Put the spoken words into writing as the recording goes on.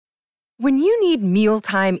When you need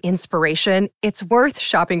mealtime inspiration, it's worth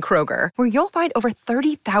shopping Kroger, where you'll find over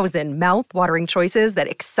 30,000 mouth-watering choices that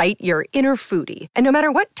excite your inner foodie. And no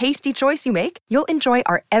matter what tasty choice you make, you'll enjoy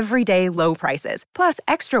our everyday low prices, plus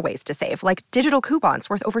extra ways to save, like digital coupons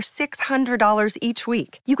worth over $600 each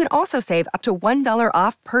week. You can also save up to $1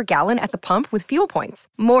 off per gallon at the pump with fuel points.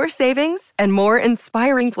 More savings and more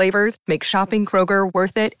inspiring flavors make shopping Kroger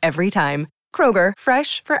worth it every time. Kroger,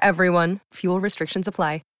 fresh for everyone. Fuel restrictions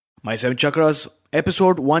apply. My Seven Chakras,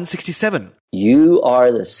 episode 167. You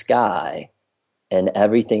are the sky, and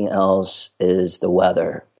everything else is the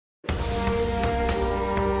weather.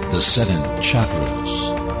 The seven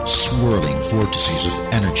chakras, swirling vortices of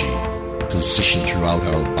energy, positioned throughout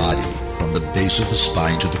our body from the base of the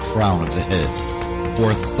spine to the crown of the head.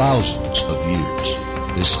 For thousands of years,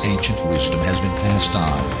 this ancient wisdom has been passed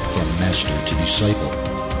on from master to disciple.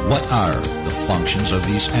 What are the functions of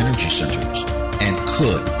these energy centers? And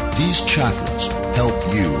could these chakras help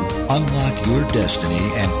you unlock your destiny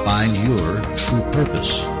and find your true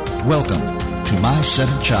purpose? Welcome to My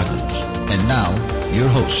Seven Chakras. And now, your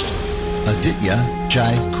host, Aditya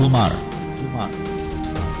Jai Kumar.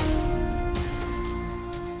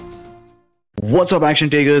 What's up, action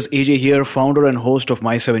takers? AJ here, founder and host of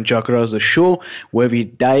My Seven Chakras, the show where we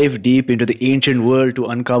dive deep into the ancient world to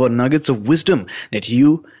uncover nuggets of wisdom that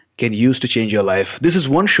you can use to change your life. This is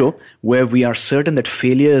one show where we are certain that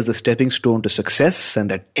failure is the stepping stone to success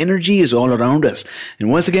and that energy is all around us.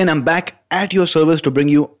 And once again, I'm back at your service to bring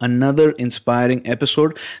you another inspiring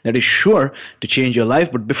episode that is sure to change your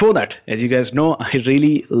life. But before that, as you guys know, I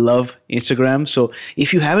really love Instagram. So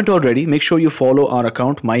if you haven't already, make sure you follow our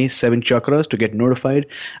account, My Seven Chakras, to get notified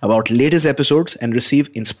about latest episodes and receive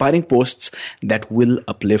inspiring posts that will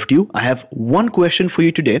uplift you. I have one question for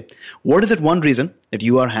you today. What is that one reason that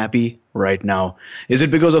you are happy right now? Is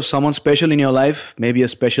it because of someone special in your life? Maybe a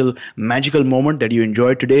special magical moment that you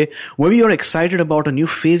enjoyed today? Maybe you're excited about a new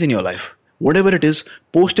phase in your life. Whatever it is,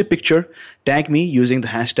 post a picture, tag me using the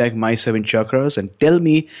hashtag My7Chakras and tell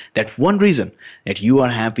me that one reason that you are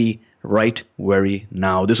happy right very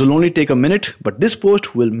now. This will only take a minute, but this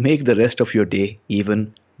post will make the rest of your day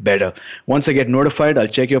even better. Once I get notified, I'll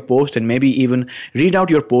check your post and maybe even read out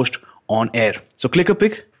your post on air. So click a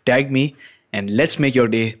pic, tag me, and let's make your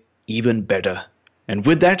day even better. And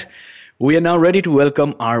with that, we are now ready to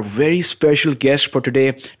welcome our very special guest for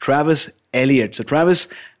today, Travis Elliott. So Travis,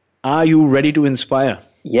 are you ready to inspire?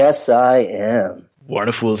 Yes, I am.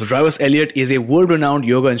 Wonderful. So Travis Elliott is a world-renowned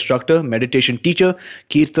yoga instructor, meditation teacher,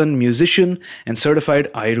 kirtan musician, and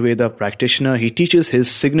certified Ayurveda practitioner. He teaches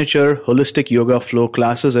his signature holistic yoga flow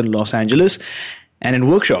classes in Los Angeles and in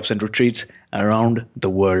workshops and retreats around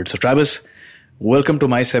the world. So Travis, welcome to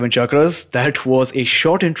My Seven Chakras. That was a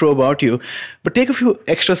short intro about you, but take a few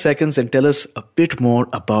extra seconds and tell us a bit more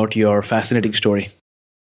about your fascinating story.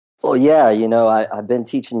 Well, yeah, I've been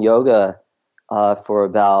teaching yoga for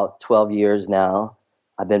about 12 years now.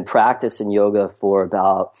 I've been practicing yoga for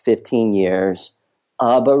about 15 years.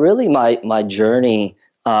 But really my journey,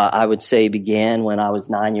 I would say, began when I was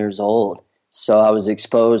 9 years old. So I was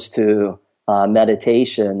exposed to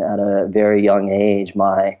meditation at a very young age.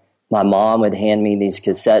 My mom would hand me these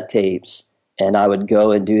cassette tapes, and I would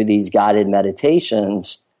go and do these guided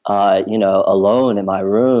meditations, alone in my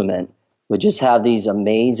room, and would just have these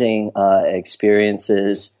amazing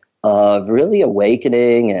experiences of really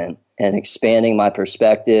awakening and expanding my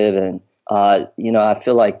perspective. And, I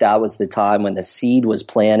feel like that was the time when the seed was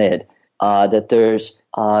planted, that there's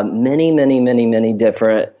many, many, many, many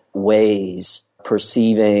different ways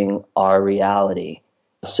perceiving our reality.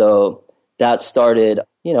 So that started,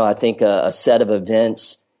 I think a set of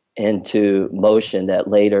events into motion that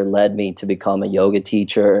later led me to become a yoga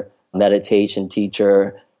teacher, meditation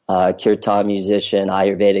teacher, kirtan musician,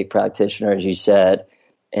 Ayurvedic practitioner, as you said,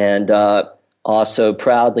 and also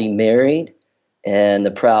proudly married and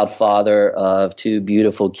the proud father of two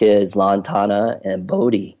beautiful kids, Lantana and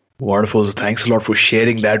Bodhi. Wonderful. So thanks a lot for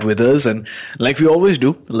sharing that with us. And like we always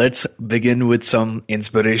do, let's begin with some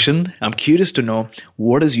inspiration. I'm curious to know,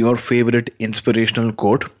 what is your favorite inspirational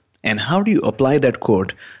quote and how do you apply that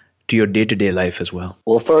quote to your day-to-day life as well?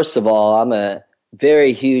 Well, first of all, I'm a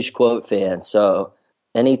very huge quote fan. So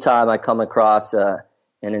anytime I come across an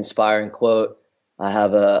inspiring quote, I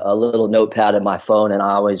have a little notepad in my phone and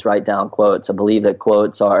I always write down quotes. I believe that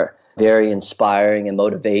quotes are very inspiring and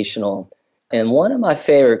motivational. And one of my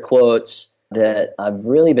favorite quotes that I've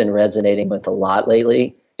really been resonating with a lot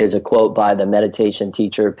lately is a quote by the meditation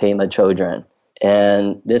teacher Pema Chodron.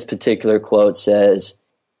 And this particular quote says,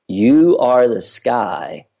 "You are the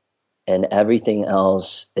sky and everything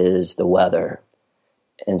else is the weather."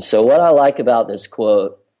 And so what I like about this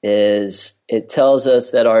quote is it tells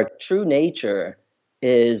us that our true nature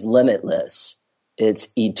is limitless. It's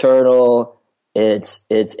eternal. It's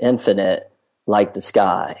infinite, like the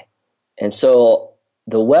sky. And so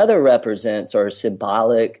the weather represents our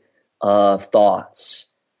symbolic of thoughts,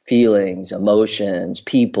 feelings, emotions,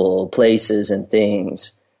 people, places, and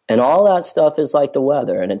things. And all that stuff is like the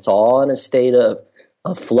weather, and it's all in a state of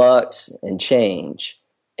flux and change.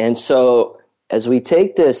 And so as we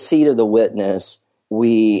take this seat of the witness,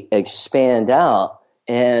 we expand out,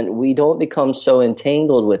 and we don't become so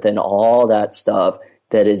entangled within all that stuff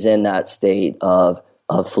that is in that state of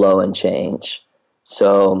flow and change.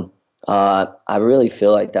 So I really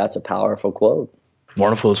feel like that's a powerful quote.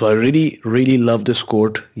 Wonderful. So I really, really love this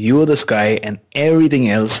quote. You are the sky and everything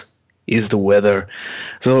else is the weather.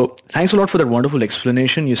 So thanks a lot for that wonderful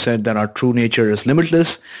explanation. You said that our true nature is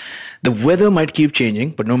limitless. The weather might keep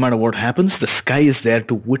changing, but no matter what happens, the sky is there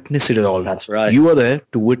to witness it all. That's right. You are there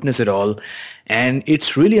to witness it all. And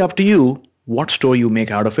it's really up to you what story you make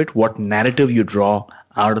out of it, what narrative you draw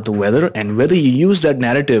out of the weather, and whether you use that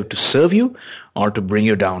narrative to serve you or to bring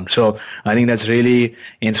you down. So I think that's really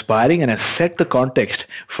inspiring and has set the context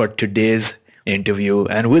for today's interview.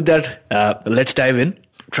 And with that, let's dive in.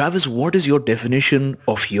 Travis, what is your definition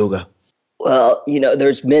of yoga? Well,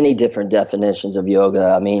 there's many different definitions of yoga.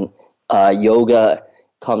 I mean, yoga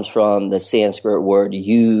comes from the Sanskrit word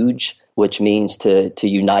yuj, which means to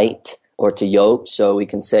unite or to yoke. So we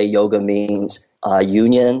can say yoga means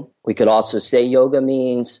union. We could also say yoga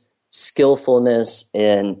means skillfulness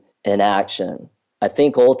in action. I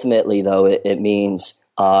think ultimately, though, it means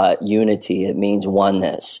unity. It means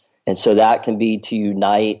oneness. And so that can be to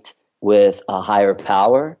unite with a higher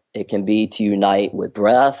power. It can be to unite with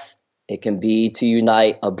breath. It can be to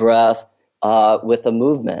unite a breath with a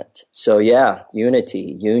movement. So yeah,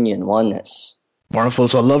 unity, union, oneness. Wonderful.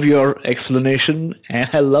 So I love your explanation, and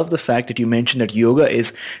I love the fact that you mentioned that yoga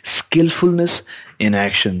is skillfulness in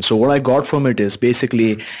action. So what I got from it is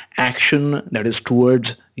basically action that is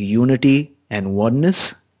towards unity and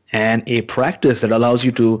oneness, and a practice that allows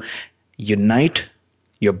you to unite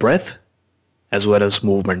your breath as well as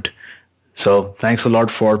movement. So thanks a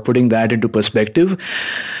lot for putting that into perspective.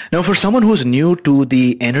 Now, for someone who's new to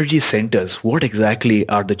the energy centers, what exactly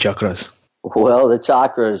are the chakras? Well, the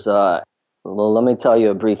chakras, let me tell you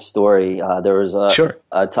a brief story. There was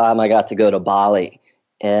a time I got to go to Bali,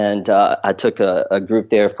 and I took a group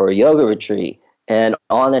there for a yoga retreat. And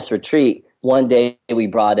on this retreat, one day we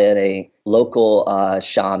brought in a local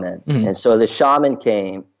shaman. Mm-hmm. And so the shaman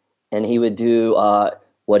came, and he would do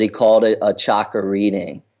what he called a chakra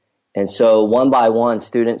reading. And so one by one,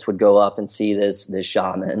 students would go up and see this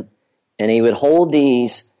shaman, and he would hold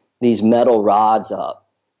these metal rods up,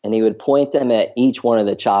 and he would point them at each one of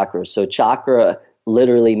the chakras. So chakra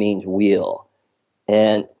literally means wheel.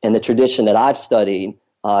 And in the tradition that I've studied,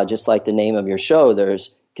 just like the name of your show, there's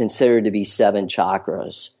considered to be 7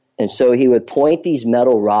 chakras. And so he would point these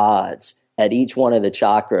metal rods at each one of the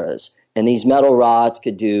chakras, and these metal rods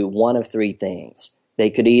could do one of 3 things. They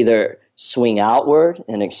could either swing outward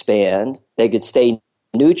and expand, they could stay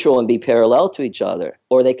neutral and be parallel to each other,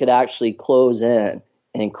 or they could actually close in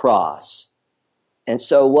and cross. And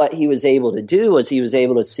so what he was able to do was he was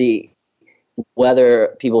able to see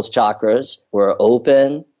whether people's chakras were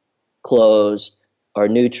open, closed, or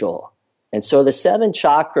neutral. And so the 7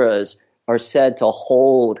 chakras are said to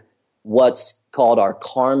hold what's called our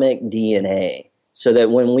karmic DNA, so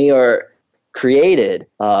that when we are created,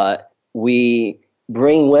 we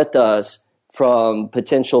bring with us from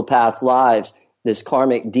potential past lives this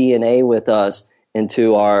karmic DNA with us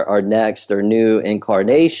into our next or new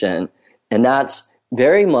incarnation. And that's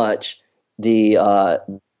very much the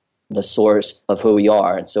source of who we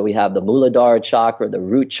are. And so we have the Muladhara chakra, the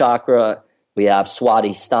root chakra, we have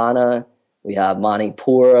Swadhisthana, we have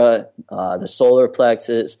Manipura, the solar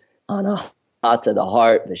plexus, Anahata, the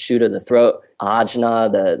heart, the shoot of the throat, Ajna,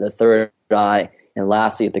 the third eye, and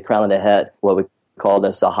lastly at the crown of the head, what we call the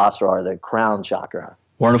Sahasrara, the crown chakra.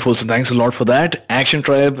 Wonderful. So thanks a lot for that. Action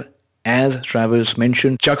Tribe, as Travis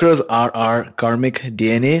mentioned, chakras are our karmic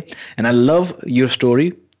DNA. And I love your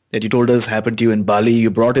story that you told us happened to you in Bali.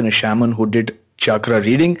 You brought in a shaman who did chakra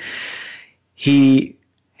reading. He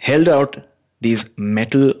held out these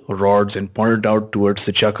metal rods and pointed out towards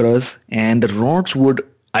the chakras, and the rods would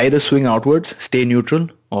either swing outwards, stay neutral,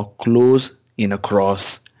 or close in a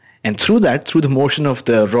cross. And through the motion of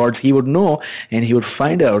the rods, he would know, and he would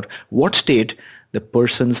find out what state the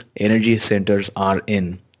person's energy centers are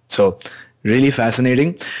in. So really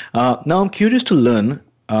fascinating. Now I'm curious to learn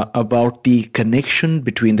about the connection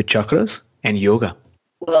between the chakras and yoga.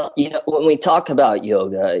 Well, when we talk about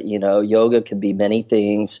yoga, yoga can be many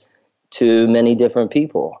things to many different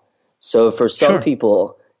people. So for some Sure.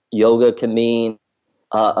 people, yoga can mean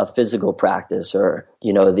a physical practice, or,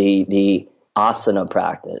 the asana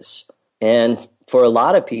practice. And for a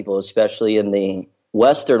lot of people, especially in the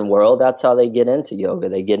Western world, that's how they get into yoga.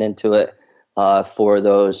 They get into it for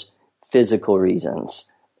those physical reasons.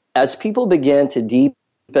 As people begin to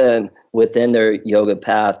deepen within their yoga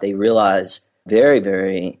path, they realize very,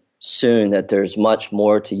 very soon that there's much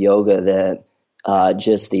more to yoga than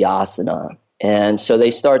just the asana. And so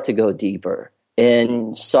they start to go deeper.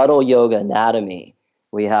 In subtle yoga anatomy,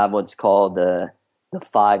 we have what's called the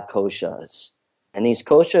 5 koshas. And these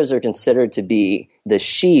koshas are considered to be the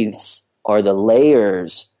sheaths or the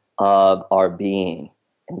layers of our being.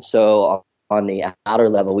 And so on the outer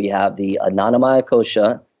level, we have the Annamaya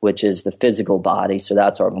kosha, which is the physical body. So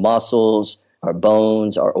that's our muscles, our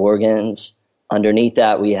bones, our organs. Underneath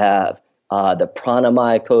that, we have the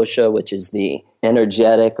Pranamaya kosha, which is the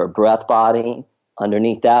energetic or breath body.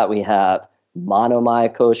 Underneath that, we have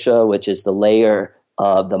Manomaya kosha, which is the layer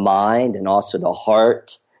of the mind and also the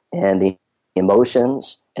heart and the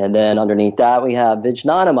emotions. And then underneath that, we have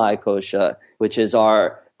Vijnanamaya kosha, which is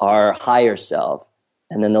our higher self.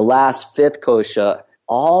 And then the last 5th kosha,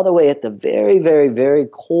 all the way at the very, very, very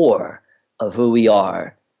core of who we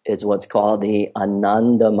are, is what's called the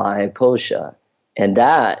Anandamaya kosha. And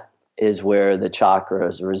that is where the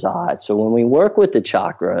chakras reside. So when we work with the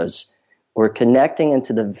chakras, we're connecting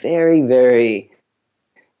into the very, very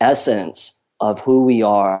essence of who we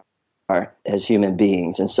are as human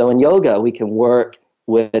beings. And so in yoga, we can work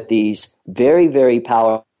with these very, very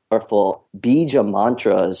powerful bija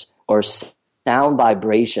mantras or sound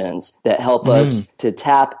vibrations that help us to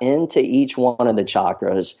tap into each one of the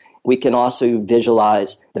chakras. We can also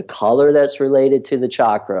visualize the color that's related to the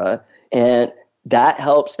chakra, and that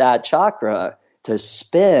helps that chakra to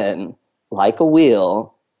spin like a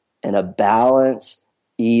wheel in a balanced,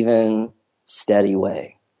 even, steady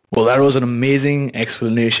way. Well, that was an amazing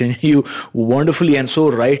explanation. You wonderfully and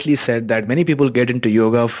so rightly said that many people get into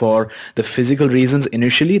yoga for the physical reasons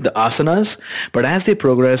initially, the asanas, but as they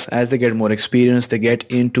progress, as they get more experience, they get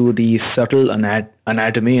into the subtle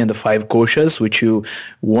anatomy and the 5 koshas, which you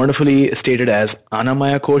wonderfully stated as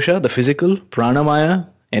Annamaya kosha, the physical, Pranamaya,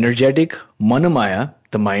 energetic, Manomaya,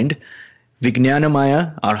 the mind,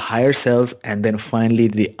 Vijnanamaya, our higher selves, and then finally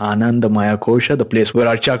the Anandamaya kosha, the place where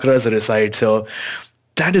our chakras reside. So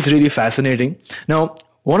that is really fascinating. Now,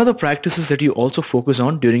 one of the practices that you also focus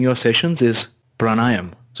on during your sessions is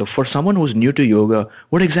pranayam. So for someone who's new to yoga,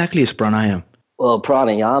 what exactly is pranayam? Well,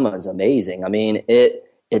 pranayama is amazing. I mean,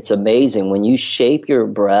 it's amazing. When you shape your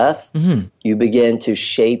breath, you begin to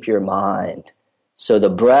shape your mind. So the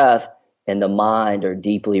breath and the mind are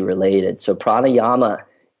deeply related. So pranayama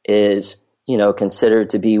is, considered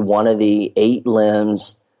to be one of the 8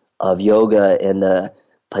 limbs of yoga in the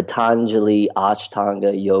Patanjali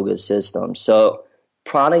Ashtanga yoga system. So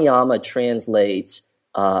pranayama translates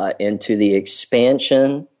into the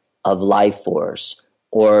expansion of life force,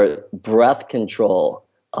 or breath control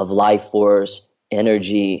of life force,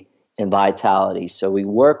 energy, and vitality. So we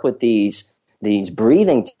work with these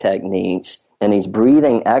breathing techniques and these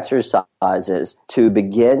breathing exercises to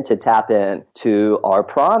begin to tap in to our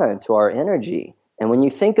prana, to our energy. And when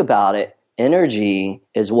you think about it, energy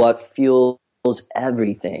is what fuels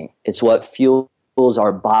everything. It's what fuels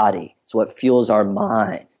our body. It's what fuels our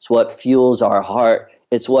mind. It's what fuels our heart.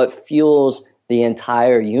 It's what fuels the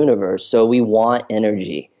entire universe. So we want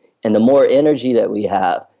energy. And the more energy that we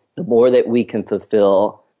have, the more that we can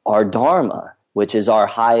fulfill our dharma, which is our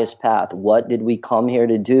highest path. What did we come here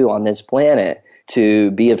to do on this planet?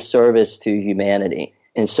 To be of service to humanity.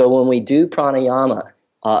 And so when we do pranayama,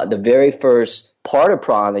 the very first part of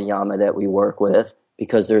pranayama that we work with,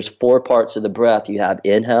 because there's 4 parts of the breath. You have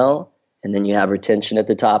inhale, and then you have retention at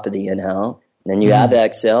the top of the inhale. And then you have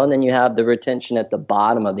exhale, and then you have the retention at the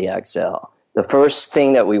bottom of the exhale. The first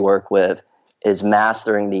thing that we work with is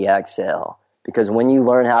mastering the exhale. Because when you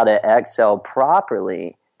learn how to exhale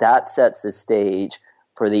properly, that sets the stage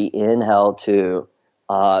for the inhale to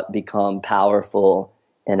become powerful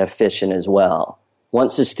and efficient as well.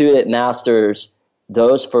 Once the student masters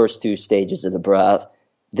those first 2 stages of the breath,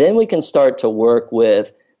 then we can start to work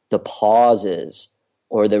with the pauses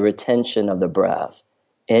or the retention of the breath.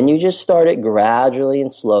 And you just start it gradually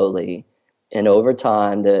and slowly. And over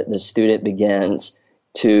time, the student begins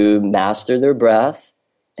to master their breath,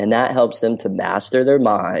 and that helps them to master their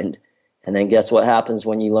mind. And then guess what happens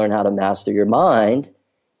when you learn how to master your mind?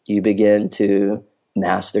 You begin to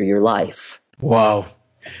master your life. Wow.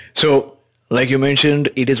 So, like you mentioned,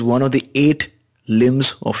 it is one of the 8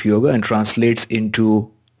 limbs of yoga and translates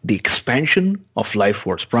into the expansion of life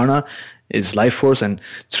force. Prana is life force, and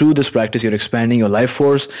through this practice, you're expanding your life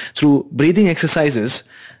force. Through breathing exercises,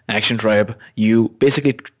 Action Tribe, you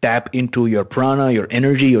basically tap into your prana, your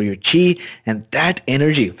energy, or your chi, and that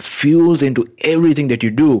energy fuels into everything that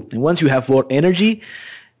you do. And once you have more energy,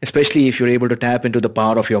 especially if you're able to tap into the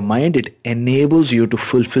power of your mind, it enables you to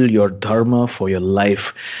fulfill your dharma for your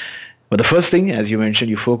life. But the first thing, as you mentioned,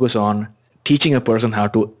 you focus on teaching a person how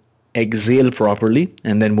to exhale properly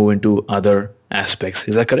and then move into other aspects.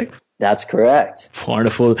 Is that correct? That's correct.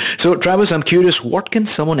 Wonderful. So, Travis, I'm curious, what can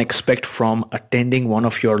someone expect from attending one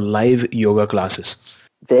of your live yoga classes?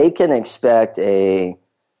 They can expect a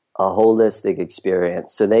holistic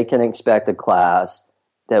experience. So they can expect a class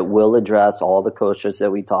that will address all the koshas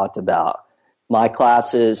that we talked about. My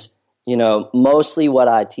classes, mostly what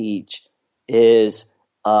I teach is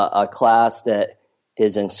a class that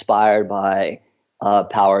is inspired by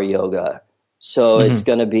power yoga. So it's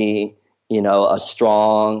going to be, a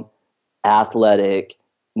strong, athletic,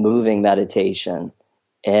 moving meditation.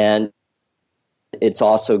 And it's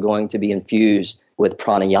also going to be infused with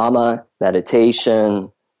pranayama,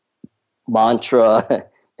 meditation, mantra,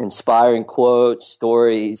 inspiring quotes,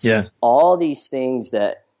 stories, all these things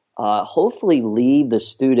that hopefully leave the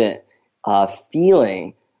student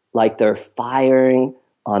feeling like they're firing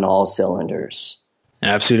on all cylinders.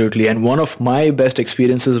 Absolutely. And one of my best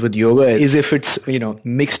experiences with yoga is if it's,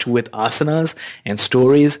 mixed with asanas and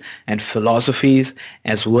stories and philosophies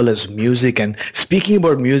as well as music. And speaking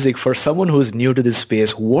about music, for someone who's new to this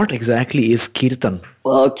space, what exactly is kirtan?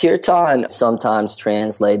 Well, kirtan sometimes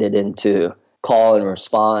translated into call and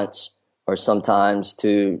response, or sometimes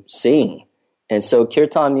to sing. And so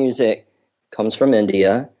kirtan music comes from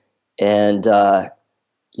India. And, I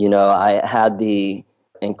had the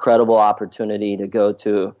incredible opportunity to go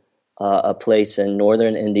to a place in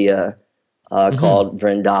northern India called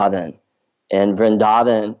Vrindavan. And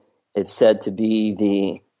Vrindavan is said to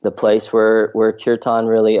be the place where kirtan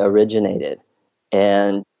really originated.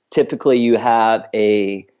 And typically you have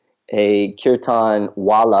a kirtan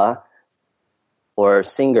wala, or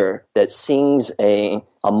singer, that sings a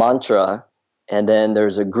mantra, and then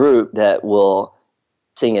there's a group that will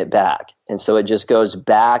sing it back. And so it just goes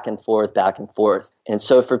back and forth, back and forth. And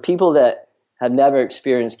so for people that have never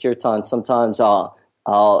experienced kirtan, sometimes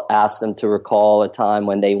I'll ask them to recall a time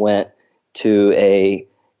when they went to a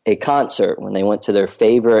concert, when they went to their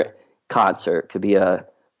favorite concert. It could be a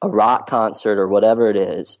rock concert or whatever it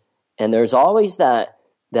is. And there's always that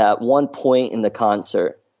one point in the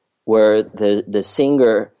concert where the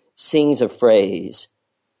singer sings a phrase,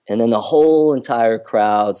 and then the whole entire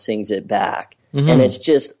crowd sings it back. And it's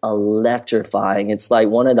just electrifying. It's like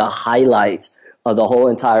one of the highlights of the whole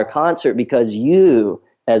entire concert, because you,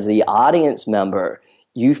 as the audience member,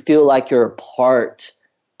 you feel like you're a part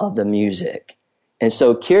of the music. And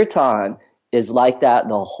so kirtan is like that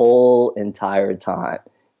the whole entire time.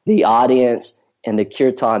 The audience and the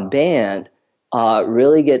kirtan band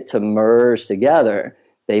really get to merge together.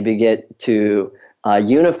 They begin to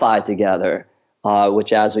unify together,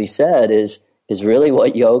 which, as we said, is really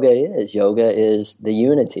what yoga is. Yoga is the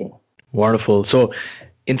unity. Wonderful. So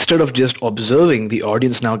instead of just observing, the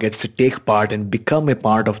audience now gets to take part and become a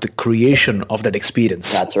part of the creation of that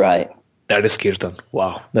experience. That's right. That is kirtan.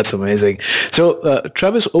 Wow, that's amazing. So,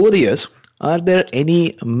 Travis, over the years, are there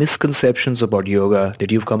any misconceptions about yoga that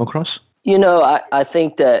you've come across? I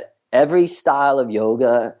think that every style of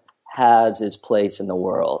yoga has its place in the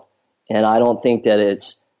world. And I don't think that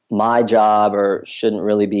it's my job, or shouldn't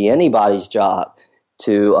really be anybody's job,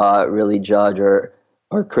 to really judge or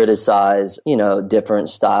criticize, different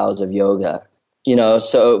styles of yoga.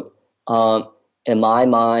 So in my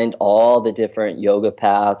mind, all the different yoga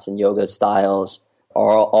paths and yoga styles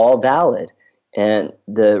are all valid. And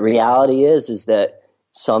the reality is that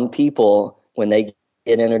some people, when they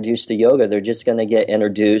get introduced to yoga, they're just going to get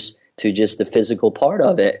introduced to just the physical part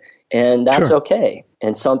of it. And that's okay.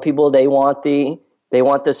 And some people, they want the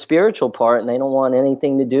spiritual part, and they don't want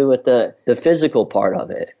anything to do with the physical part of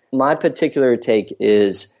it. My particular take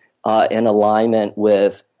is in alignment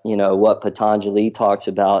with, what Patanjali talks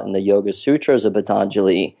about in the Yoga Sutras of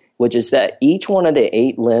Patanjali, which is that each one of the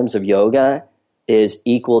 8 limbs of yoga is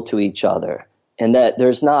equal to each other, and that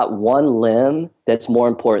there's not one limb that's more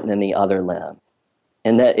important than the other limb.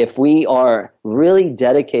 And that if we are really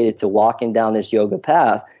dedicated to walking down this yoga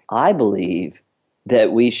path, I believe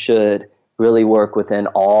that we should really work within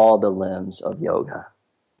all the limbs of yoga.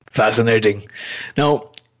 Fascinating. Now,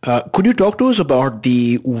 could you talk to us about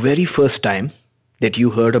the very first time that you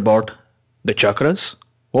heard about the chakras?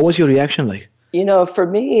 What was your reaction like? For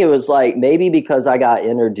me, it was like maybe because I got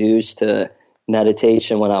introduced to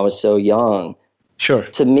meditation when I was so young. Sure.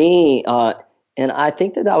 To me, and I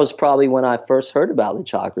think that was probably when I first heard about the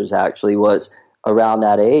chakras, actually, was around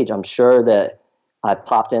that age. I'm sure that I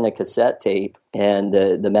popped in a cassette tape and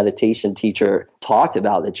the meditation teacher talked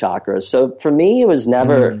about the chakras. So for me, it was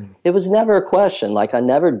never a question. Like, I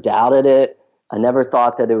never doubted it. I never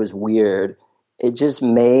thought that it was weird. It just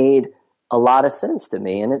made a lot of sense to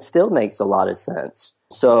me, and it still makes a lot of sense.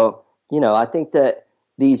 So, I think that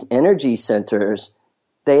these energy centers,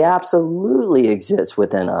 they absolutely exist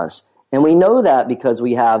within us. And we know that because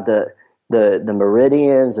we have the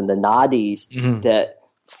meridians and the nadis that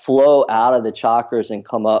flow out of the chakras and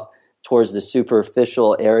come up towards the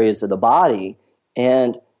superficial areas of the body.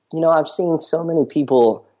 And, I've seen so many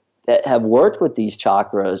people that have worked with these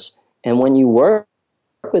chakras, and when you work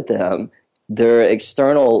with them, their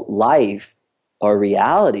external life or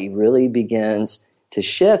reality really begins to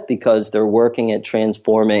shift because they're working at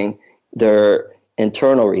transforming their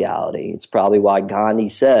internal reality. It's probably why Gandhi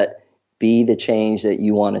said, be the change that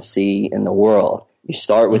you want to see in the world. You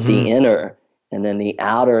start with the inner, and then the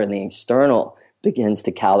outer and the external begins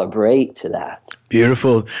to calibrate to that.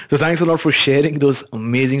 Beautiful. So thanks a lot for sharing those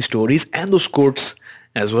amazing stories and those quotes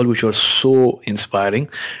as well, which were so inspiring.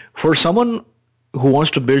 For someone who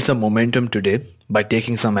wants to build some momentum today by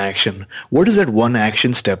taking some action, what is that one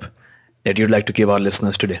action step that you'd like to give our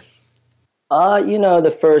listeners today?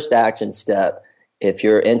 The first action step, if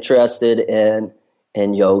you're interested in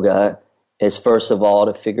yoga, is first of all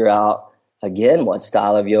to figure out, again, what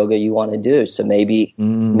style of yoga you want to do. So maybe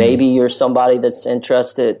you're somebody that's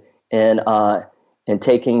interested in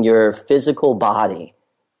taking your physical body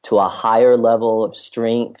to a higher level of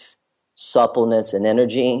strength, suppleness, and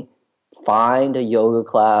energy. Find a yoga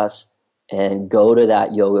class and go to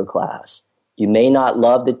that yoga class. You may not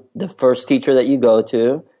love the first teacher that you go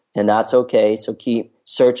to, and that's okay. So keep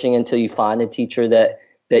searching until you find a teacher that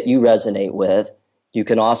you resonate with. You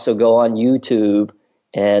can also go on YouTube,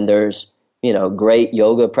 and there's great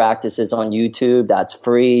yoga practices on YouTube. That's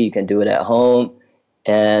free. You can do it at home.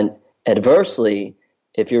 And adversely,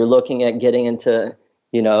 if you're looking at getting into,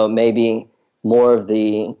 maybe more of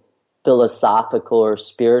the philosophical or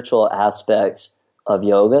spiritual aspects of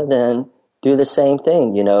yoga, then do the same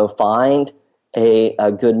thing. Find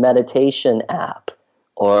a good meditation app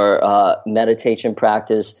or meditation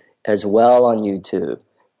practice as well on YouTube,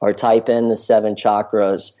 or type in the 7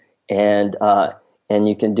 chakras and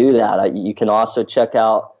you can do that. You can also check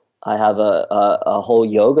out, I have a whole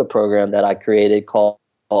yoga program that I created called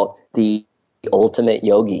the Ultimate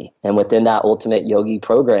Yogi. And within that Ultimate Yogi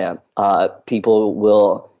program, people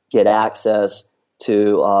will get access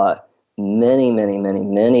to many, many, many,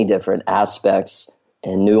 many different aspects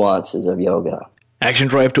and nuances of yoga. Action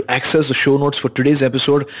Tribe, to access the show notes for today's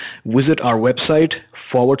episode, visit our website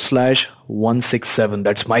 /167.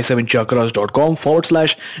 That's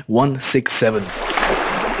my7chakras.com/167.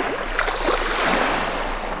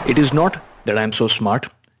 It is not that I'm so smart.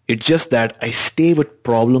 It's just that I stay with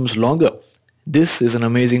problems longer. This is an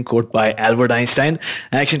amazing quote by Albert Einstein.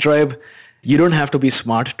 Action Tribe, you don't have to be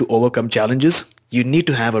smart to overcome challenges. You need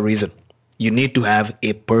to have a reason. You need to have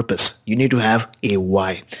a purpose. You need to have a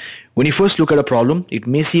why. When you first look at a problem, it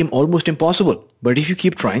may seem almost impossible. But if you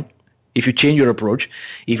keep trying, if you change your approach,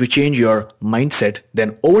 if you change your mindset,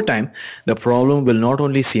 then over time, the problem will not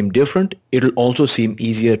only seem different, it will also seem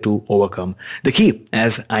easier to overcome. The key,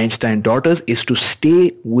 as Einstein taught us, is to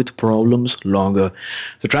stay with problems longer.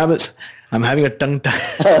 So Travis, I'm having a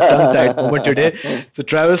tongue-tied moment today. So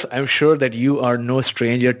Travis, I'm sure that you are no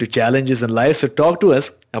stranger to challenges in life. So talk to us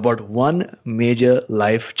about one major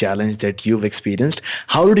life challenge that you've experienced.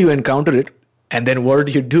 How did you encounter it? And then what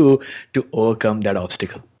did you do to overcome that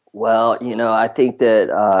obstacle? Well, I think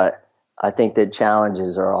that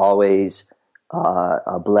challenges are always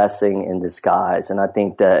a blessing in disguise. And I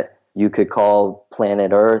think that you could call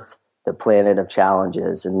planet Earth the planet of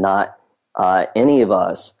challenges, and not any of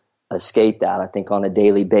us escape that. I think on a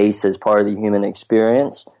daily basis, part of the human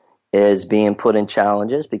experience is being put in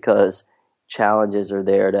challenges because challenges are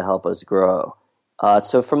there to help us grow.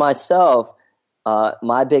 So for myself,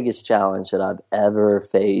 my biggest challenge that I've ever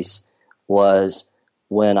faced was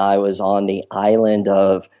when I was on the island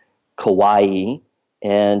of Kauai,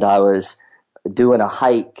 and I was doing a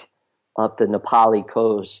hike up the Nepali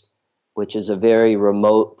coast, which is a very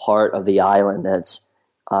remote part of the island that's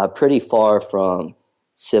pretty far from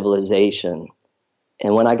civilization.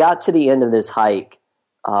 And when I got to the end of this hike,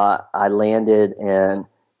 I landed in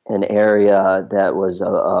an area that was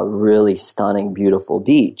a really stunning, beautiful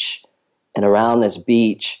beach. And around this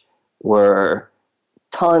beach were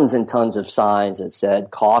tons and tons of signs that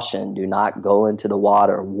said, caution, do not go into the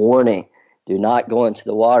water. Warning, do not go into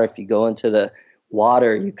the water. If you go into the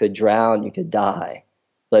water, you could drown, you could die.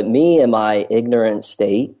 But me, in my ignorant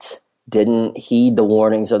state, didn't heed the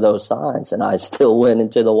warnings of those signs, and I still went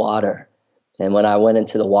into the water. And when I went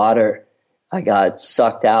into the water, I got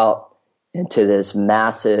sucked out into this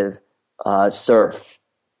massive surf.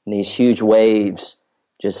 And these huge waves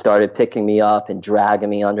just started picking me up and dragging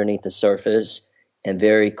me underneath the surface. And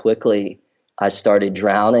very quickly, I started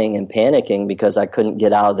drowning and panicking because I couldn't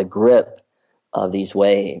get out of the grip of these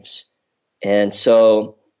waves. And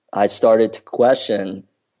so I started to question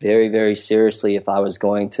very, very seriously if I was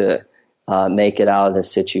going to make it out of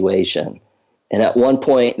this situation. And at one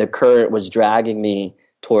point, the current was dragging me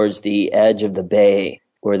towards the edge of the bay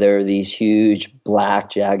where there are these huge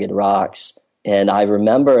black jagged rocks. And I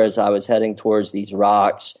remember as I was heading towards these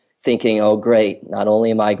rocks thinking, oh, great, not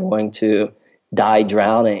only am I going to die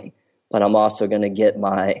drowning, but I'm also going to get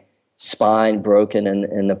my spine broken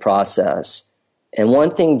in the process. And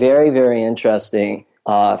one thing very, very interesting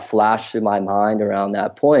flashed through my mind around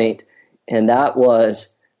that point, and that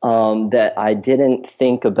was that I didn't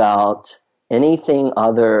think about anything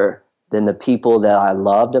other than the people that I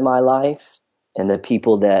loved in my life and the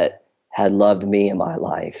people that had loved me in my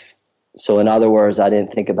life. So in other words, I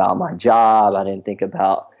didn't think about my job. I didn't think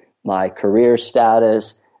about my career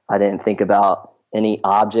status. I didn't think about any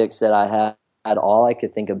objects that I had. All I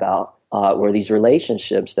could think about were these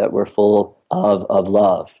relationships that were full of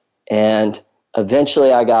love. And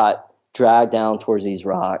eventually I got dragged down towards these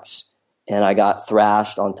rocks, and I got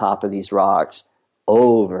thrashed on top of these rocks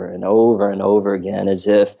over and over and over again, as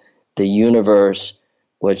if the universe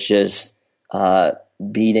was just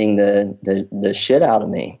beating the shit out of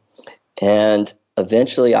me. And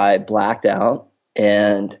eventually I blacked out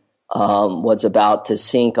and was about to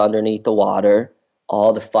sink underneath the water.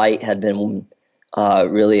 All the fight had been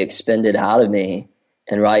really expended out of me.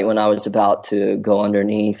 And right when I was about to go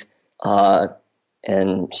underneath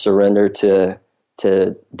and surrender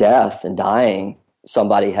to death and dying,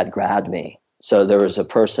 somebody had grabbed me. So there was a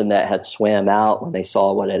person that had swam out when they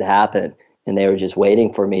saw what had happened, and they were just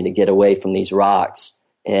waiting for me to get away from these rocks.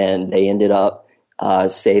 And they ended up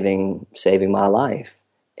saving my life.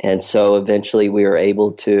 And so eventually we were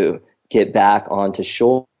able to get back onto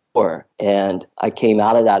shore. And I came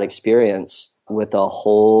out of that experience with a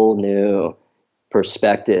whole new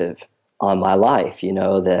perspective on my life,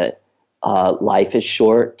 that life is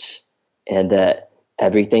short and that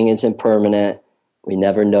everything is impermanent. We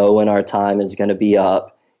never know when our time is going to be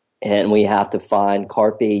up. And we have to find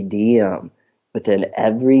carpe diem within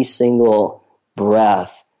every single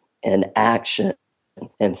breath and action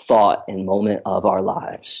and thought and moment of our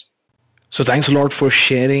lives. So thanks a lot for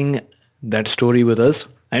sharing that story with us.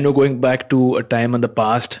 I know going back to a time in the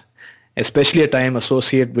past, especially a time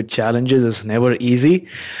associated with challenges, is never easy.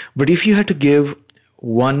 But if you had to give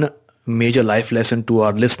one major life lesson to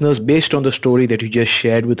our listeners based on the story that you just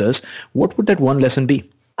shared with us, what would that one lesson be?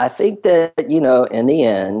 I think that, in the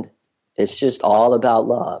end, it's just all about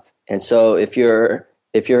love. And so if you're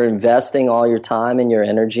investing all your time and your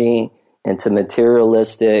energy into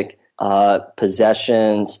materialistic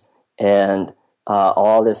possessions and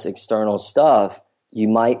all this external stuff, you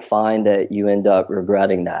might find that you end up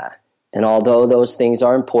regretting that. And although those things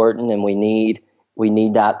are important and we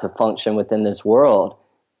need that to function within this world,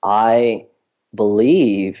 I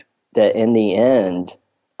believe that in the end,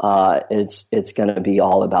 it's going to be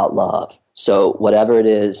all about love. So whatever it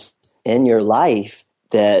is in your life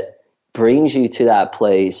that brings you to that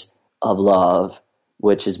place of love,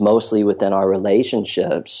 which is mostly within our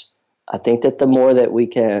relationships, I think that the more that we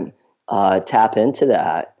can tap into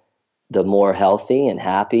that, the more healthy and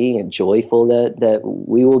happy and joyful that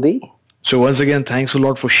we will be. So once again, thanks a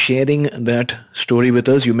lot for sharing that story with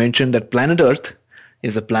us. You mentioned that planet Earth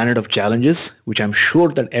is a planet of challenges, which I'm sure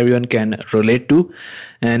that everyone can relate to,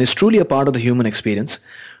 and is truly a part of the human experience.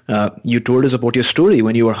 You told us about your story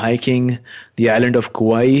when you were hiking the island of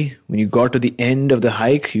Kauai. When you got to the end of the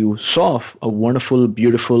hike, you saw a wonderful,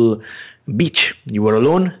 beautiful beach. You were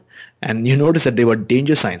alone, and you noticed that there were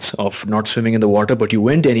danger signs of not swimming in the water, but you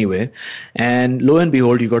went anyway. And lo and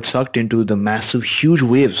behold, you got sucked into the massive, huge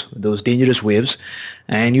waves, those dangerous waves,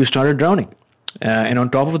 and you started drowning. And on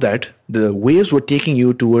top of that, the waves were taking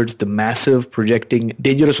you towards the massive, projecting,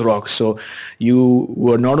 dangerous rocks. So you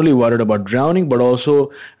were not only worried about drowning, but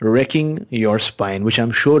also wrecking your spine, which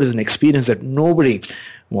I'm sure is an experience that nobody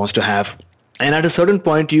wants to have. And at a certain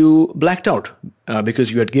point, you blacked out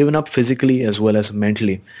because you had given up physically as well as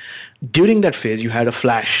mentally. During that phase, you had a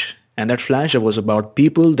flash. And that flash was about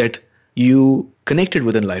people that you connected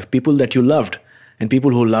with in life, people that you loved. and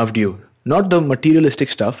people who loved you. Not the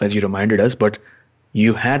materialistic stuff, as you reminded us, but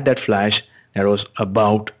you had that flash that was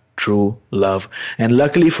about true love. And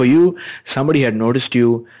luckily for you, somebody had noticed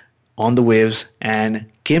you on the waves and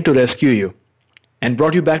came to rescue you and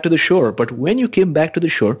brought you back to the shore. But when you came back to the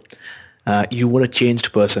shore, you were a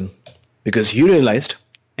changed person, because you realized,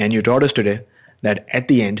 and you taught us today, that at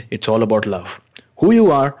the end, it's all about love. Who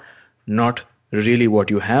you are, not really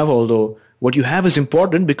what you have, although what you have is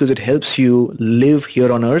important because it helps you live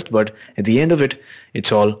here on earth, but at the end of it,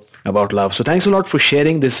 it's all about love. So thanks a lot for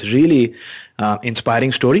sharing this really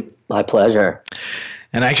inspiring story. My pleasure.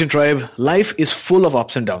 And Action Tribe, life is full of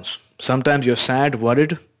ups and downs. Sometimes you're sad,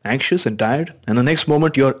 worried, anxious, and tired, and the next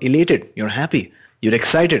moment you're elated, you're happy, you're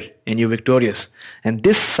excited, and you're victorious. And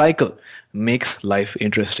this cycle makes life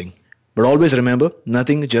interesting. But always remember,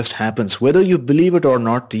 nothing just happens. Whether you believe it or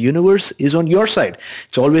not, the universe is on your side.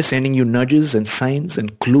 It's always sending you nudges and signs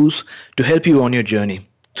and clues to help you on your journey.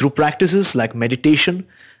 Through practices like meditation,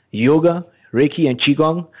 yoga, Reiki, and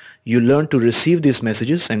Qigong, you learn to receive these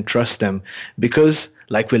messages and trust them, because,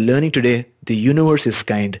 like we're learning today, the universe is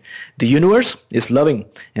kind, the universe is loving,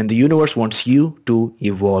 and the universe wants you to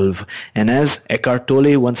evolve. And as Eckhart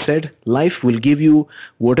Tolle once said, life will give you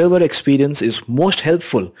whatever experience is most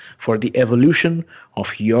helpful for the evolution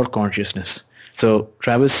of your consciousness. So,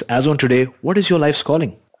 Travis, as on today, what is your life's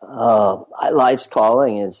calling? My life's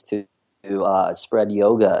calling is to spread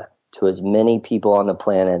yoga to as many people on the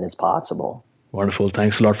planet as possible. Wonderful.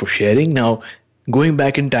 Thanks a lot for sharing. Now, going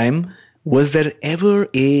back in time, was there ever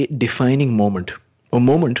a defining moment, a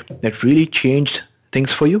moment that really changed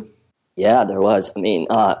things for you? Yeah, there was. I mean,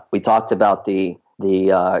 we talked about the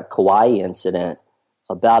Kauai incident.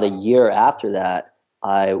 About a year after that,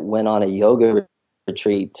 I went on a yoga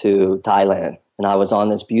retreat to Thailand, and I was on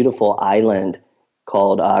this beautiful island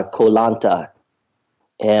called Koh Lanta.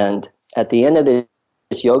 And at the end of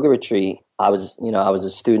this yoga retreat, I was a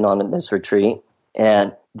student on this retreat,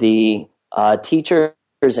 and the teachers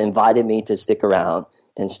invited me to stick around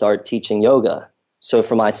and start teaching yoga. So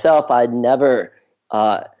for myself, I'd never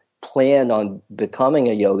planned on becoming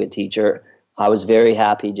a yoga teacher. I was very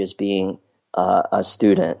happy just being a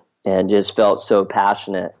student, and just felt so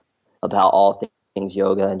passionate about all things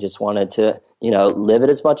yoga, and just wanted to, live it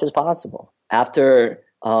as much as possible. After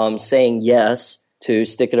saying yes to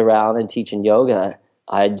sticking around and teaching yoga,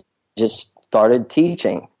 I just started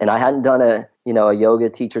teaching, and I hadn't done a yoga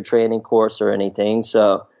teacher training course or anything.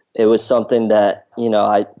 So it was something that,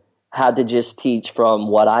 I had to just teach from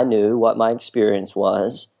what I knew, what my experience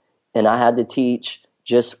was. And I had to teach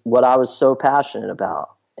just what I was so passionate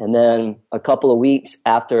about. And then a couple of weeks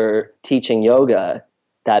after teaching yoga,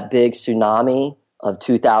 that big tsunami of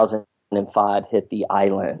 2005 hit the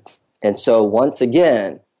island. And so once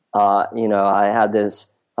again, I had this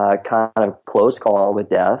kind of close call with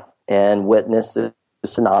death, and witnessed the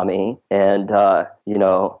tsunami, and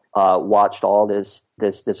watched all this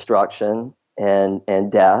destruction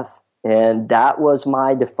and death. And that was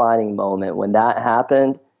my defining moment. When that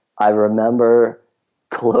happened, I remember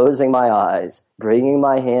closing my eyes, bringing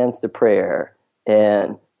my hands to prayer,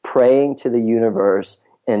 and praying to the universe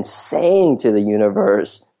and saying to the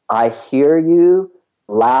universe, I hear you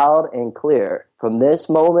loud and clear. From this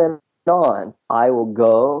moment on, I will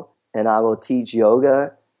go and I will teach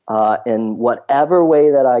yoga in whatever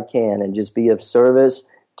way that I can, and just be of service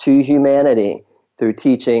to humanity through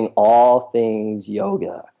teaching all things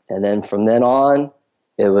yoga. And then from then on,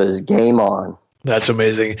 it was game on. That's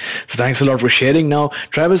amazing. So thanks a lot for sharing. Now,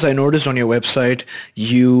 Travis, I noticed on your website,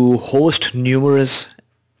 you host numerous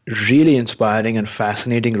really inspiring and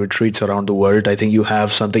fascinating retreats around the world. I think you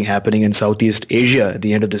have something happening in Southeast Asia at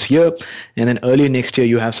the end of this year, and then early next year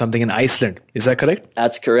you have something in Iceland. Is that correct?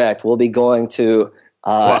 That's correct. We'll be going to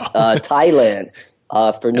Thailand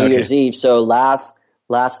for New Year's Eve. So last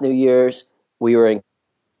New Year's, we were in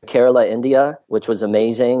Kerala, India, which was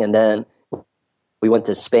amazing. And then we went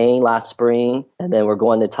to Spain last spring, and then we're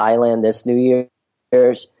going to Thailand this New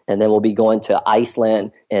Year's, and then we'll be going to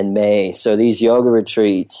Iceland in May. So these yoga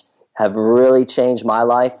retreats have really changed my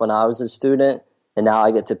life when I was a student, and now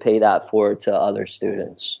I get to pay that forward to other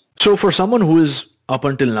students. So for someone who is up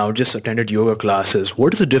until now just attended yoga classes,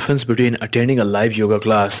 what is the difference between attending a live yoga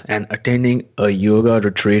class and attending a yoga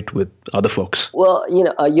retreat with other folks? Well,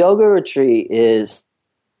 a yoga retreat is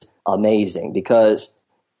amazing because,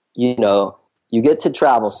 you get to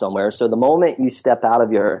travel somewhere. So the moment you step out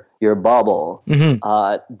of your bubble,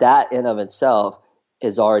 that in of itself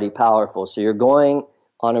is already powerful. So you're going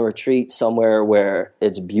on a retreat somewhere where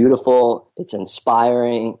it's beautiful, it's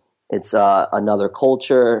inspiring, it's another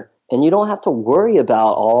culture, and you don't have to worry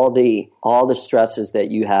about all the stresses that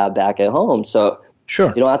you have back at home. So Sure.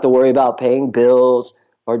 You don't have to worry about paying bills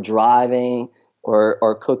or driving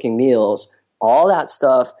or cooking meals. All that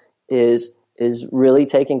stuff is really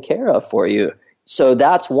taken care of for you. So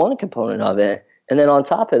that's one component of it. And then on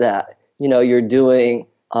top of that, you're doing,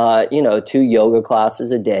 2 yoga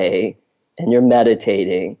classes a day, and you're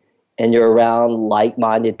meditating, and you're around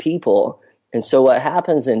like-minded people. And so what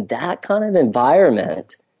happens in that kind of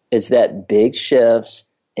environment is that big shifts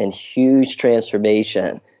and huge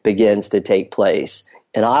transformation begins to take place.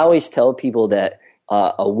 And I always tell people that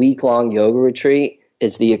a week-long yoga retreat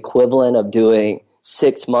is the equivalent of doing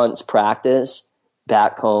 6 months practice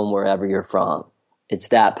back home wherever you're from. It's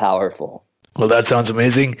that powerful. Well, that sounds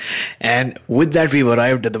amazing. And with that, we've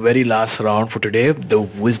arrived at the very last round for today, the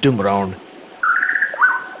wisdom round,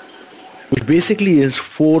 which basically is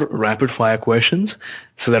 4 rapid-fire questions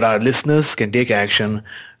so that our listeners can take action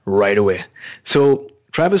right away. So,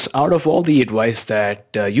 Travis, out of all the advice that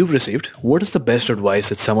you've received, what is the best advice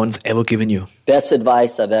that someone's ever given you? Best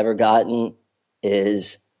advice I've ever gotten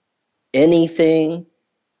is anything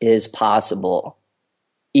is possible.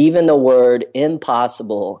 Even the word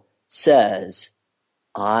impossible says,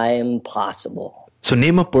 I'm possible. So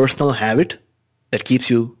name a personal habit that keeps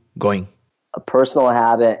you going. A personal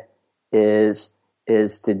habit is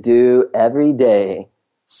to do every day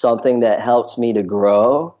something that helps me to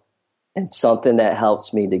grow and something that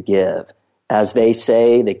helps me to give. As they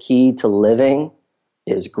say, the key to living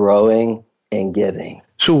is growing and giving.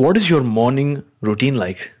 So what is your morning routine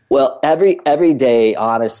like? Well, every day,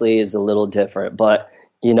 honestly, is a little different. But,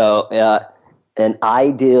 an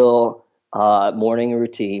ideal morning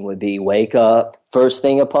routine would be wake up, first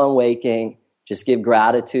thing upon waking, just give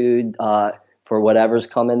gratitude for whatever's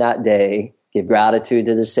coming that day, give gratitude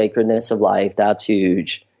to the sacredness of life. That's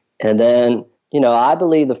huge. And then, I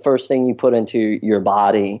believe the first thing you put into your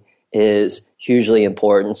body is hugely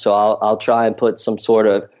important. So I'll try and put some sort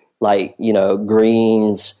of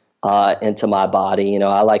greens into my body.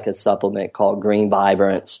 I like a supplement called Green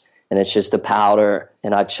Vibrance, and it's just a powder,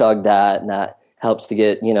 and I chug that, and that helps to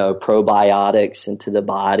get, probiotics into the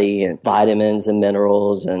body and vitamins and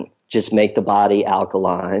minerals and just make the body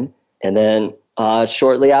alkaline. And then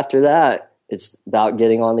shortly after that, it's about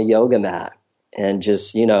getting on the yoga mat and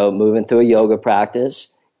just, moving through a yoga practice.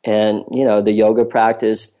 And, the yoga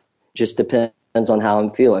practice just depends on how I'm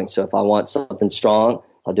feeling. So if I want something strong,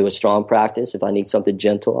 I'll do a strong practice. If I need something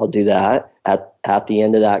gentle, I'll do that. At the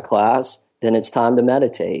end of that class, then it's time to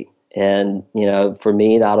meditate. And, for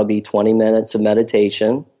me, that'll be 20 minutes of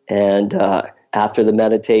meditation. And after the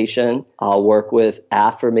meditation, I'll work with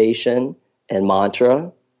affirmation and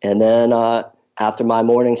mantra. And then after my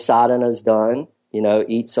morning sadhana is done,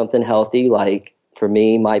 eat something healthy. Like for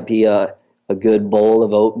me, might be a good bowl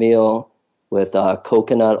of oatmeal with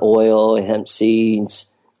coconut oil, hemp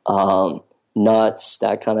seeds, nuts,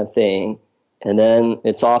 that kind of thing. And then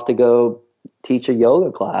it's off to go teach a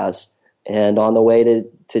yoga class. And on the way to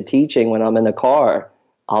teaching, when I'm in the car,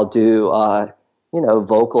 I'll do,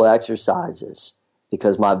 vocal exercises,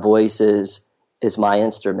 because my voice is my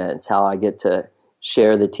instrument. It's how I get to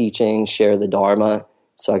share the teaching, share the Dharma.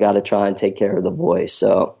 So I got to try and take care of the voice.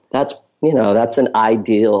 So that's an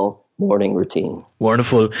ideal morning routine.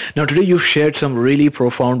 Wonderful. Now, today you've shared some really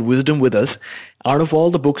profound wisdom with us. Out of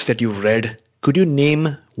all the books that you've read, could you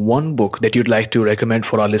name one book that you'd like to recommend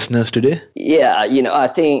for our listeners today? Yeah, I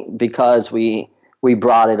think because we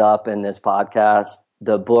brought it up in this podcast,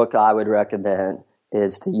 the book I would recommend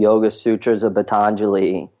is the Yoga Sutras of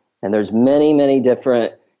Patanjali. And there's many, many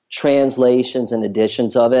different translations and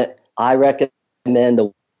editions of it. I recommend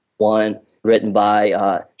the one written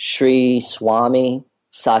by Sri Swami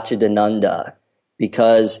Satchidananda,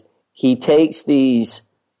 because he takes these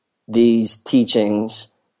teachings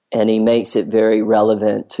and he makes it very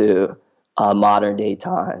relevant to modern day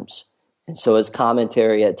times. And so his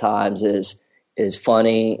commentary at times is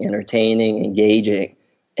funny, entertaining, engaging.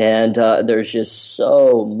 And there's just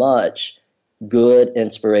so much good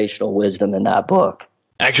inspirational wisdom in that book.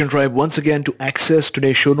 Action Tribe, once again, to access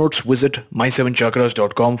today's show notes, visit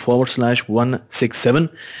my7chakras.com/167.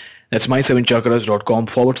 That's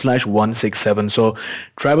my7chakras.com/167. So,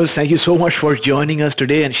 Travis, thank you so much for joining us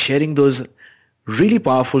today and sharing those really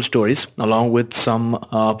powerful stories along with some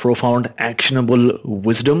profound, actionable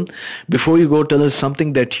wisdom. Before you go, tell us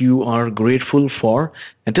something that you are grateful for,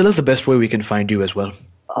 and tell us the best way we can find you as well.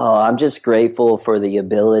 I'm just grateful for the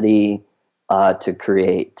ability to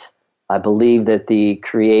create. I believe that the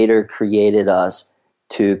Creator created us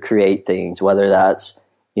to create things, whether that's,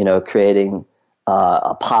 creating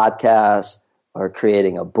a podcast or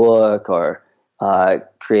creating a book or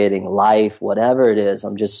creating life, whatever it is.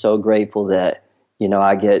 I'm just so grateful that,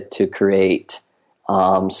 I get to create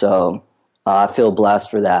So I feel blessed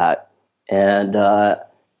for that. And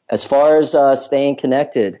as far as staying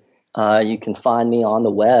connected, you can find me on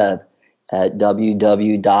the web at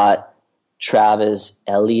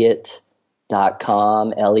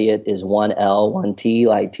www.traviselliott.com. Elliott is 1 L, 1 T,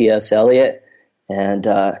 like T.S. Eliot. And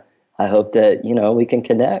I hope that, we can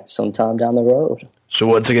connect sometime down the road. So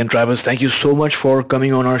once again, Travis, thank you so much for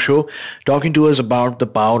coming on our show, talking to us about the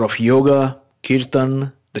power of yoga,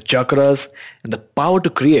 kirtan, the chakras, and the power to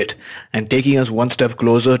create, and taking us one step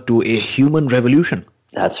closer to a human revolution.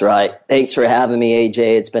 That's right. Thanks for having me,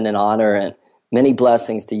 AJ. It's been an honor, and many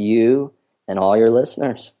blessings to you and all your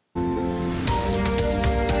listeners. You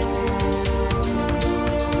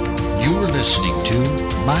are listening to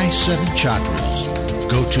My Seven Chakras.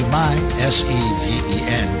 Go to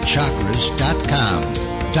mysevenchakras.com.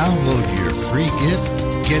 Download your free gift,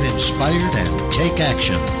 get inspired, and take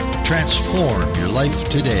action. Transform your life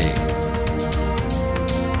today.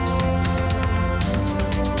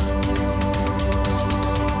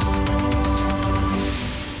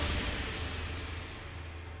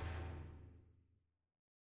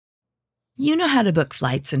 You know how to book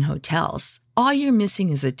flights and hotels. All you're missing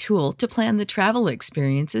is a tool to plan the travel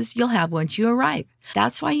experiences you'll have once you arrive.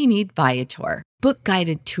 That's why you need Viator. Book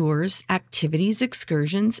guided tours, activities,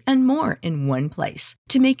 excursions, and more in one place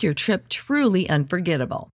to make your trip truly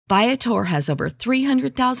unforgettable. Viator has over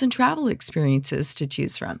 300,000 travel experiences to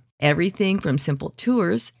choose from. Everything from simple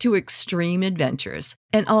tours to extreme adventures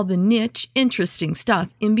and all the niche, interesting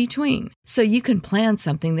stuff in between. So you can plan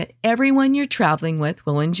something that everyone you're traveling with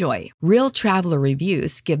will enjoy. Real traveler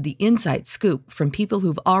reviews give the inside scoop from people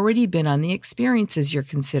who've already been on the experiences you're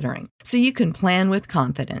considering. So you can plan with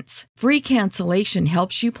confidence. Free cancellation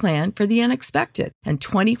helps you plan for the unexpected. And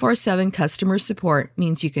 24/7 customer support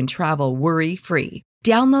means you can travel worry-free.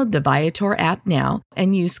 Download the Viator app now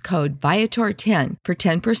and use code Viator10 for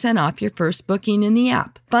 10% off your first booking in the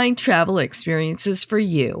app. Find travel experiences for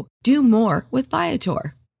you. Do more with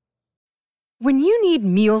Viator. When you need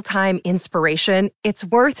mealtime inspiration, it's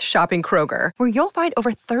worth shopping Kroger, where you'll find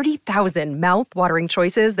over 30,000 mouth-watering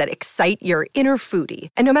choices that excite your inner foodie.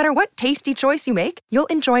 And no matter what tasty choice you make, you'll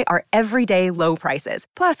enjoy our everyday low prices,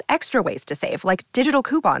 plus extra ways to save, like digital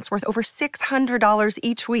coupons worth over $600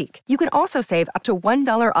 each week. You can also save up to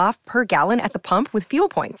 $1 off per gallon at the pump with fuel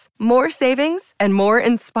points. More savings and more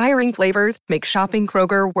inspiring flavors make shopping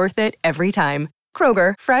Kroger worth it every time.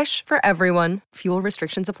 Kroger, fresh for everyone. Fuel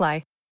restrictions apply.